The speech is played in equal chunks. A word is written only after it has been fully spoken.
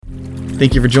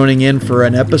Thank you for joining in for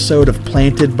an episode of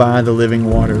Planted by the Living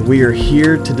Water. We are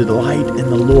here to delight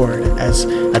in the Lord as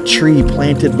a tree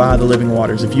planted by the living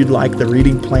waters. If you'd like the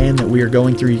reading plan that we are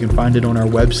going through, you can find it on our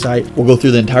website. We'll go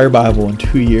through the entire Bible in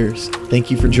 2 years. Thank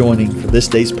you for joining for this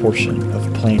day's portion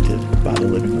of Planted by the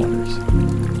Living Waters.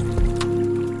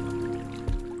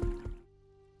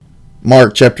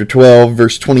 Mark chapter 12,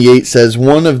 verse 28 says,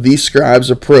 "One of these scribes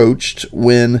approached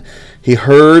when he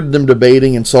heard them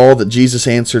debating and saw that Jesus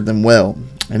answered them well.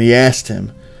 And he asked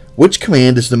him, 'Which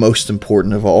command is the most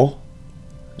important of all?'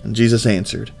 And Jesus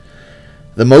answered,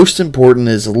 'The most important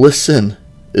is, listen,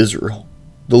 Israel.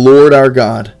 The Lord our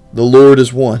God, the Lord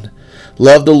is one.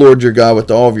 Love the Lord your God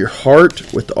with all of your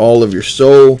heart, with all of your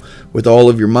soul, with all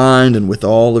of your mind, and with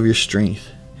all of your strength.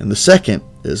 And the second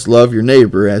is love your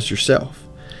neighbor as yourself.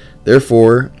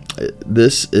 Therefore,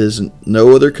 this is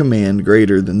no other command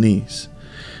greater than these.'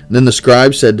 And then the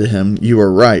scribe said to him, 'You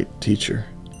are right, teacher.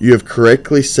 You have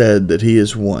correctly said that he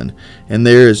is one, and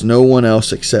there is no one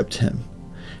else except him.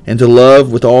 And to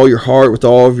love with all your heart, with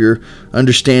all of your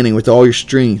understanding, with all your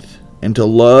strength, and to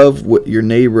love your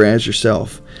neighbor as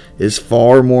yourself is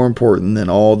far more important than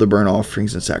all the burnt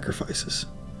offerings and sacrifices.'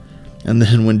 And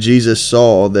then when Jesus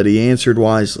saw that he answered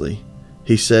wisely,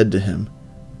 he said to him,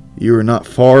 'You are not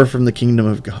far from the kingdom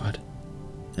of God.'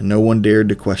 And no one dared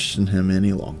to question him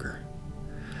any longer."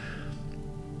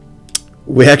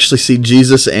 We actually see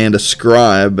Jesus and a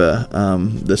scribe,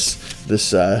 this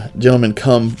gentleman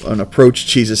come and approach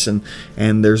Jesus,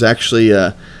 and there's actually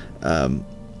a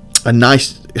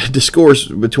nice discourse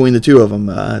between the two of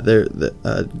them.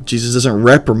 Jesus doesn't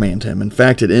reprimand him. In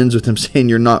fact, it ends with him saying,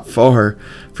 "You're not far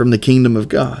from the kingdom of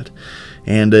God."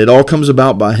 And it all comes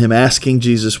about by him asking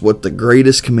Jesus what the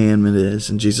greatest commandment is.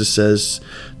 And Jesus says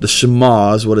the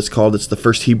Shema is what it's called. It's the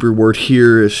first Hebrew word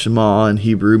here is Shema in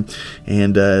Hebrew.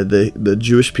 And the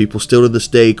Jewish people still to this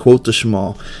day quote the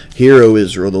Shema. "Hear, O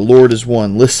Israel, the Lord is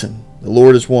one. Listen, the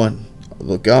Lord is one.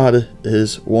 The God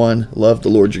is one. Love the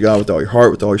Lord your God with all your heart,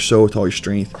 with all your soul, with all your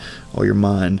strength, all your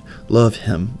mind. Love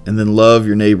him. And then love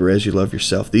your neighbor as you love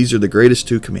yourself. These are the greatest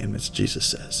two commandments," Jesus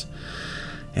says.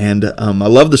 And I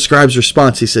love the scribe's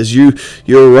response. He says,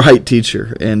 "You're right,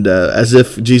 teacher." And as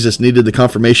if Jesus needed the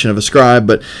confirmation of a scribe,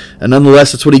 but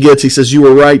nonetheless, that's what he gets. He says, "You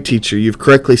are right, teacher. You've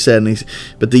correctly said."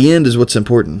 But the end is what's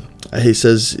important. He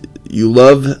says, "You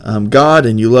love God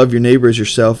and you love your neighbor as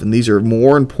yourself, and these are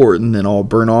more important than all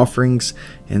burnt offerings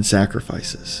and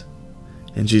sacrifices."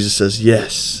 And Jesus says,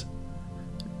 "Yes,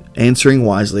 answering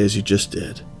wisely as you just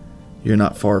did, you're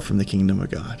not far from the kingdom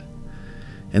of God."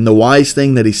 And the wise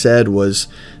thing that he said was,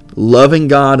 loving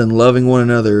God and loving one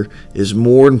another is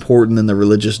more important than the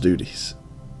religious duties.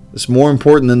 It's more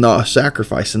important than the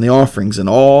sacrifice and the offerings and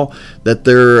all that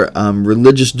their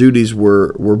religious duties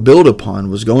were built upon,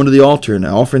 was going to the altar and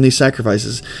offering these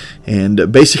sacrifices.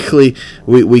 And basically,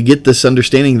 we get this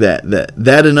understanding that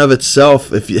in of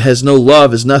itself, if it has no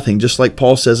love, is nothing. Just like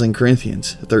Paul says in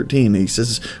Corinthians 13, he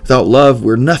says, without love,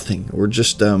 we're nothing. We're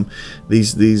just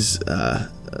these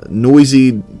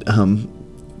noisy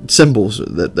symbols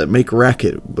that make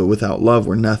racket, but without love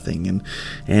we're nothing.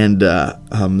 And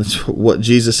that's what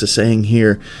Jesus is saying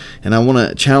here. And I want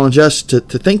to challenge us to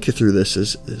think through this.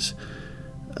 Is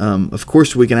of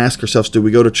course we can ask ourselves: do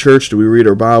we go to church? Do we read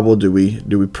our Bible? Do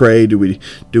we pray? Do we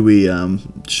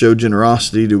show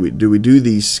generosity? Do we do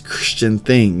these Christian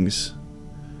things?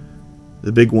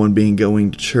 The big one being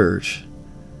going to church.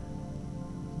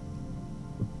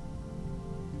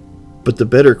 But the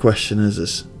better question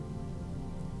is,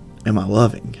 am I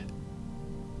loving?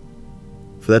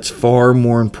 For that's far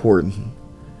more important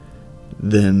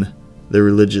than the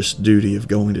religious duty of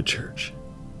going to church.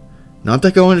 Not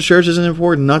that going to church isn't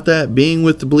important, not that being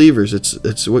with the believers.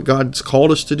 It's what God's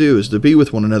called us to do, is to be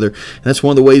with one another. And that's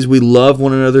one of the ways we love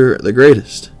one another the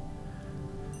greatest.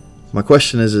 My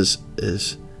question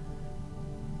is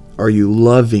are you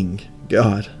loving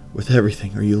God with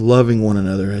everything? Are you loving one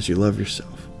another as you love yourself?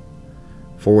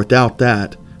 For without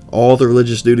that, all the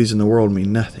religious duties in the world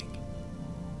mean nothing.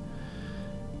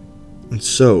 And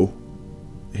so,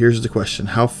 here's the question: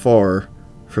 how far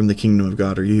from the kingdom of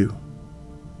God are you?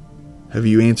 Have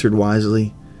you answered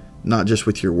wisely, not just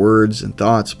with your words and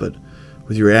thoughts, but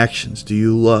with your actions? Do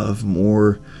you love?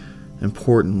 More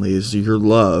importantly, is your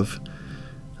love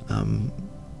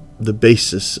the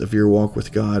basis of your walk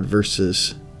with God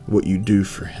versus what you do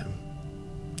for him?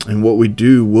 And what we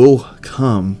do will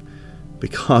come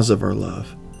because of our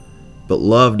love. But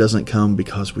love doesn't come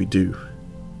because we do.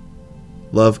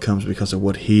 Love comes because of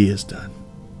what he has done.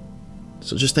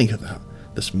 So just think about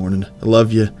this morning. I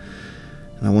love you,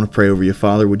 and I want to pray over you.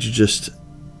 Father, would you just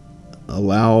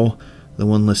allow the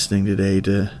one listening today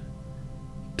to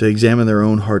to examine their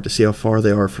own heart to see how far they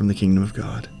are from the kingdom of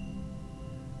God.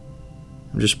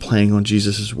 I'm just playing on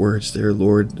Jesus' words there,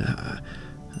 Lord.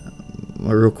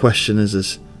 My real question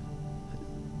is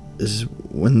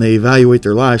when they evaluate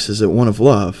their lives, is it one of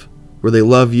love, where they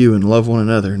love you and love one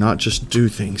another, not just do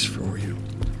things for you?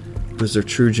 But is there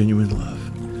true, genuine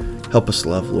love? Help us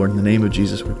love, Lord. In the name of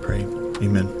Jesus we pray.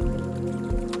 Amen.